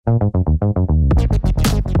Hi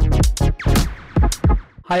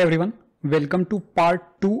everyone, welcome to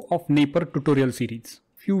part 2 of Neper tutorial series.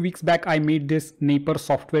 Few weeks back I made this Neper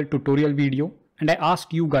software tutorial video and I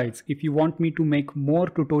asked you guys if you want me to make more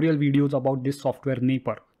tutorial videos about this software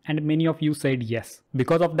Neper, and many of you said yes.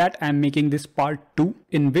 Because of that I am making this part 2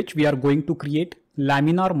 in which we are going to create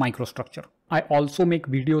laminar microstructure. I also make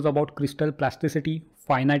videos about crystal plasticity,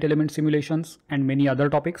 finite element simulations and many other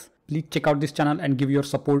topics. Please check out this channel and give your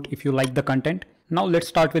support if you like the content. Now let's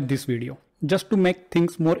start with this video. Just to make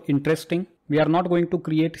things more interesting, we are not going to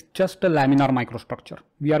create just a laminar microstructure.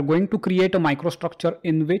 We are going to create a microstructure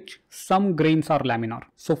in which some grains are laminar.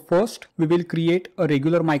 So first we will create a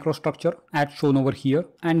regular microstructure as shown over here,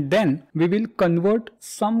 and then we will convert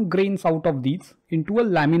some grains out of these into a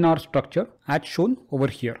laminar structure as shown over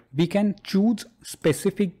here. We can choose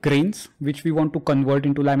specific grains which we want to convert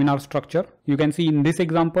into laminar structure. You can see in this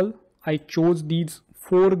example, I chose these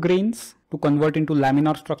 4 grains to convert into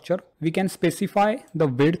laminar structure. We can specify the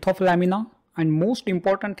width of lamina, and most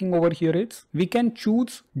important thing over here is we can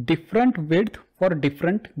choose different width for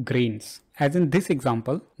different grains. As in this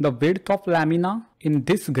example, the width of lamina in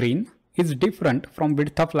this grain is different from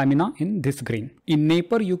width of lamina in this grain. In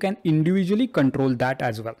Neper you can individually control that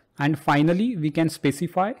as well. And finally we can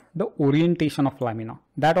specify the orientation of lamina.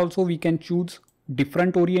 That also we can choose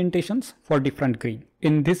different orientations for different grain.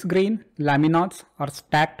 In this grain, laminas are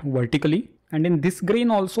stacked vertically, and in this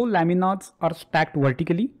grain also laminas are stacked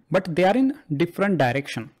vertically, but they are in different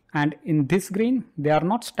direction. And in this grain, they are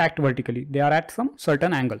not stacked vertically, they are at some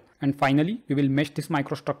certain angle. And finally, we will mesh this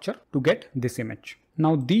microstructure to get this image.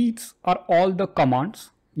 Now these are all the commands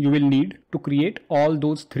you will need to create all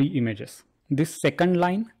those 3 images. This second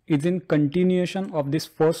line is in continuation of this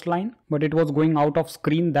first line, but it was going out of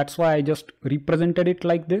screen. That's why I just represented it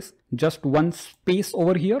like this. Just one space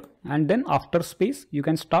over here, and then after space, you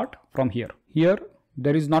can start from here. Here,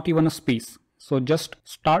 there is not even a space. So just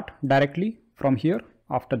start directly from here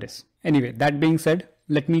after this. Anyway, that being said,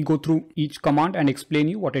 let me go through each command and explain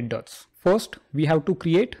you what it does. First, we have to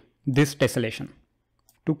create this tessellation.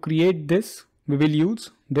 To create this, we will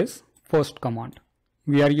use this first command.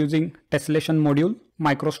 We are using tessellation module.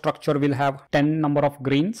 Microstructure will have 10 number of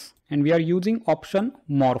grains, and we are using option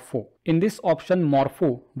morpho. In this option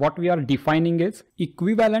morpho, what we are defining is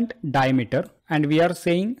equivalent diameter, and we are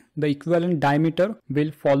saying the equivalent diameter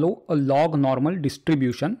will follow a log normal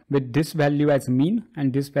distribution with this value as mean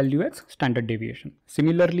and this value as standard deviation.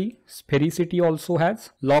 Similarly, sphericity also has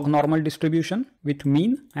log normal distribution with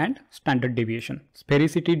mean and standard deviation.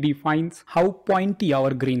 Sphericity defines how pointy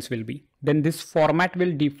our grains will be. Then this format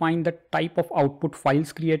will define the type of output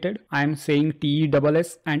files created. I am saying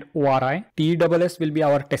TESS and ORI. TESS will be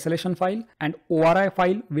our tessellation file, and ORI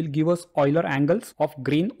file will give us Euler angles of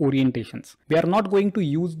grain orientations. We are not going to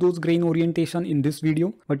use those grain orientation in this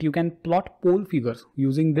video, but you can plot pole figures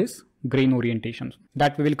using this grain orientations.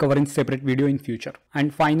 That we will cover in separate video in future.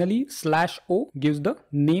 And finally, /o gives the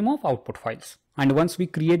name of output files. And once we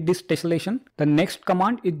create this tessellation, the next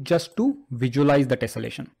command is just to visualize the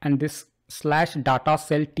tessellation. And this /data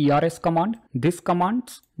cell trs command, this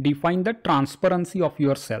commands define the transparency of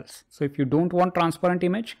your cells. So if you don't want transparent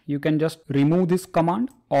image, you can just remove this command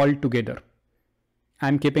altogether. I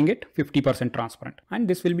am keeping it 50% transparent, and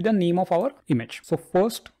this will be the name of our image. So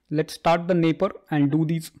first, let's start the Neper and do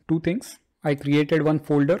these 2 things. I created one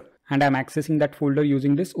folder and I'm accessing that folder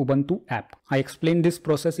using this Ubuntu app. I explained this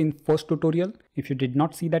process in first tutorial. If you did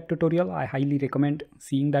not see that tutorial, I highly recommend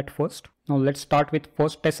seeing that first. Now let's start with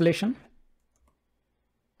first tessellation.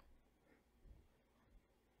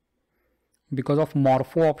 Because of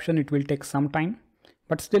morpho option, it will take some time,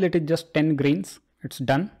 but still it is just 10 grains. It's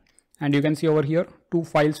done. And you can see over here, 2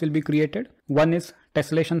 files will be created. One is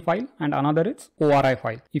tessellation file and another is ORI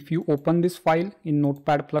file. If you open this file in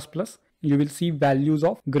Notepad++, you will see values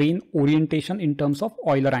of grain orientation in terms of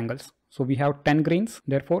Euler angles. So we have 10 grains,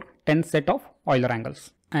 therefore 10 set of Euler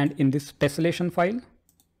angles. And in this tessellation file,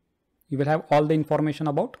 you will have all the information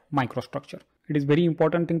about microstructure. It is very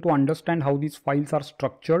important thing to understand how these files are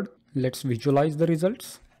structured. Let's visualize the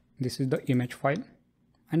results. This is the image file,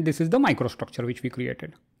 and this is the microstructure which we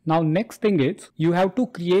created. Now next thing is you have to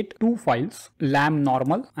create 2 files, lam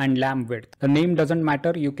normal and lam width. The name doesn't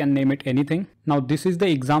matter, you can name it anything. Now this is the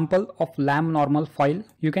example of lam normal file.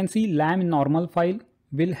 You can see lam normal file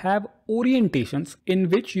will have orientations in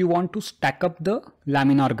which you want to stack up the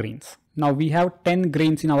laminar grains. Now we have 10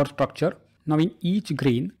 grains in our structure. Now in each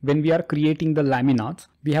grain, when we are creating the laminars,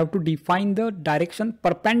 we have to define the direction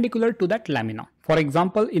perpendicular to that lamina. For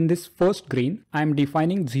example, in this first grain, I am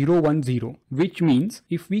defining 0, 1, 0, which means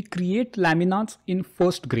if we create laminars in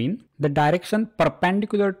first grain, the direction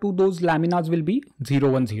perpendicular to those laminars will be 0,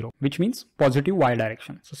 1, 0, which means positive y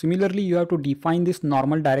direction. So similarly, you have to define this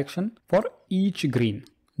normal direction for each grain.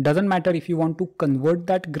 Doesn't matter if you want to convert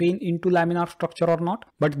that grain into laminar structure or not,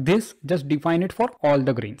 but this just define it for all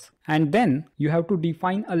the grains. And then you have to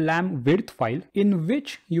define a lam width file in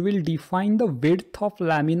which you will define the width of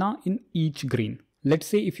lamina in each grain. Let's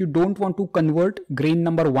say if you don't want to convert grain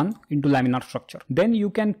number 1 into laminar structure, then you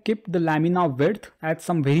can keep the lamina width at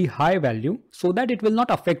some very high value so that it will not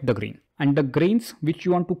affect the grain. And the grains which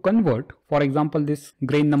you want to convert, for example, this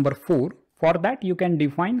grain number 4, for that you can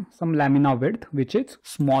define some lamina width which is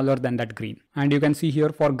smaller than that grain. And you can see here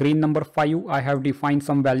for grain number 5, I have defined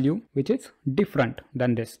some value which is different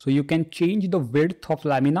than this. So you can change the width of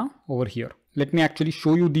lamina over here. Let me actually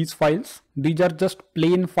show you these files. These are just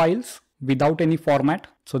plain files without any format.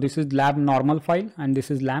 So this is lam normal file and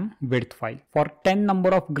this is lam width file. For 10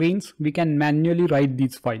 number of grains, we can manually write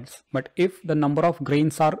these files. But if the number of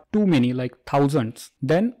grains are too many, like thousands,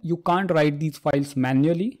 then you can't write these files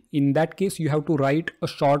manually. In that case, you have to write a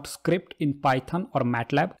short script in Python or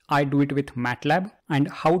MATLAB. I do it with MATLAB. And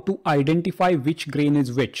how to identify which grain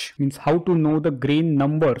is which, means how to know the grain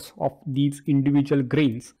numbers of these individual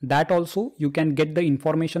grains. That also you can get the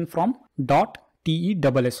information from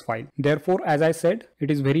 .TESS file. Therefore, as I said, it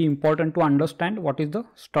is very important to understand what is the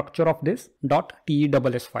structure of this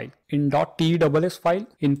 .TESS file. In .TESS file,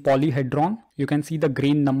 in polyhedron, you can see the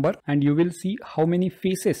grain number and you will see how many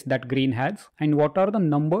faces that grain has and what are the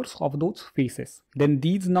numbers of those faces. Then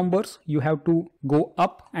these numbers you have to go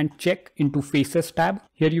up and check into faces tab.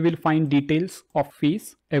 Here you will find details of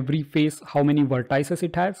face, every face, how many vertices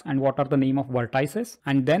it has and what are the name of vertices.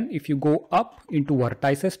 And then if you go up into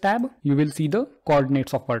vertices tab, you will see the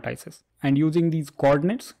coordinates of vertices. And using these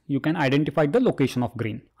coordinates, you can identify the location of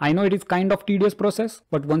grain. I know it is kind of tedious process,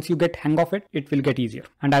 but once you get hang of it, it will get easier.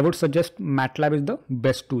 And I would suggest MATLAB is the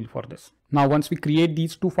best tool for this. Now, once we create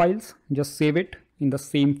these two files, just save it in the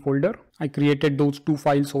same folder. I created those two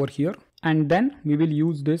files over here. And then we will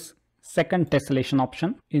use this second tessellation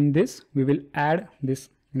option. In this, we will add this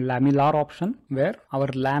laminar option where our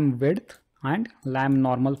lam width and lam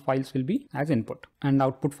normal files will be as input and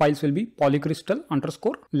output files will be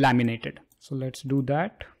polycrystal_laminated. So let's do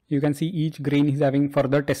that. You can see each grain is having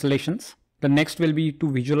further tessellations. The next will be to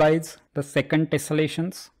visualize the second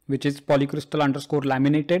tessellations, which is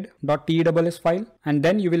polycrystal_laminated.TESS file, and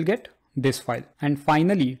then you will get this file. And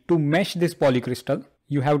finally, to mesh this polycrystal,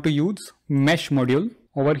 you have to use mesh module.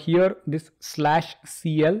 Over here, this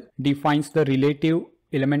 /CL defines the relative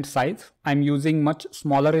element size. I'm using much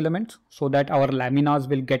smaller elements so that our laminars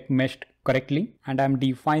will get meshed correctly, and I'm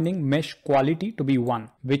defining mesh quality to be 1,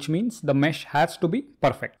 which means the mesh has to be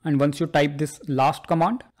perfect. And once you type this last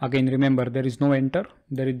command, again remember there is no enter,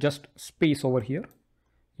 there is just space over here,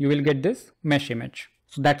 you will get this mesh image.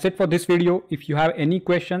 So that's it for this video. If you have any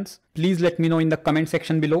questions, please let me know in the comment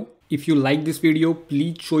section below. If you like this video,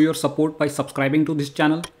 please show your support by subscribing to this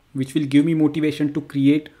channel, which will give me motivation to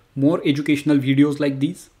create more educational videos like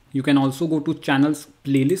these. You can also go to channel's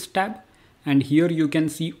playlist tab, and here you can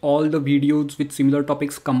see all the videos with similar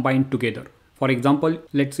topics combined together. For example,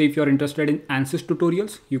 let's say if you're interested in ANSYS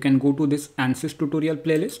tutorials, you can go to this ANSYS tutorial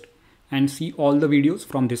playlist and see all the videos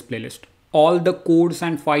from this playlist. All the codes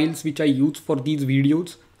and files which I use for these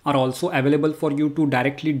videos are also available for you to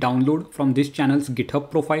directly download from this channel's GitHub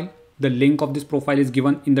profile. The link of this profile is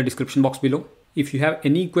given in the description box below. If you have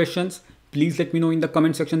any questions, please let me know in the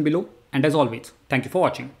comment section below. And as always, thank you for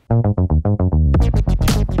watching.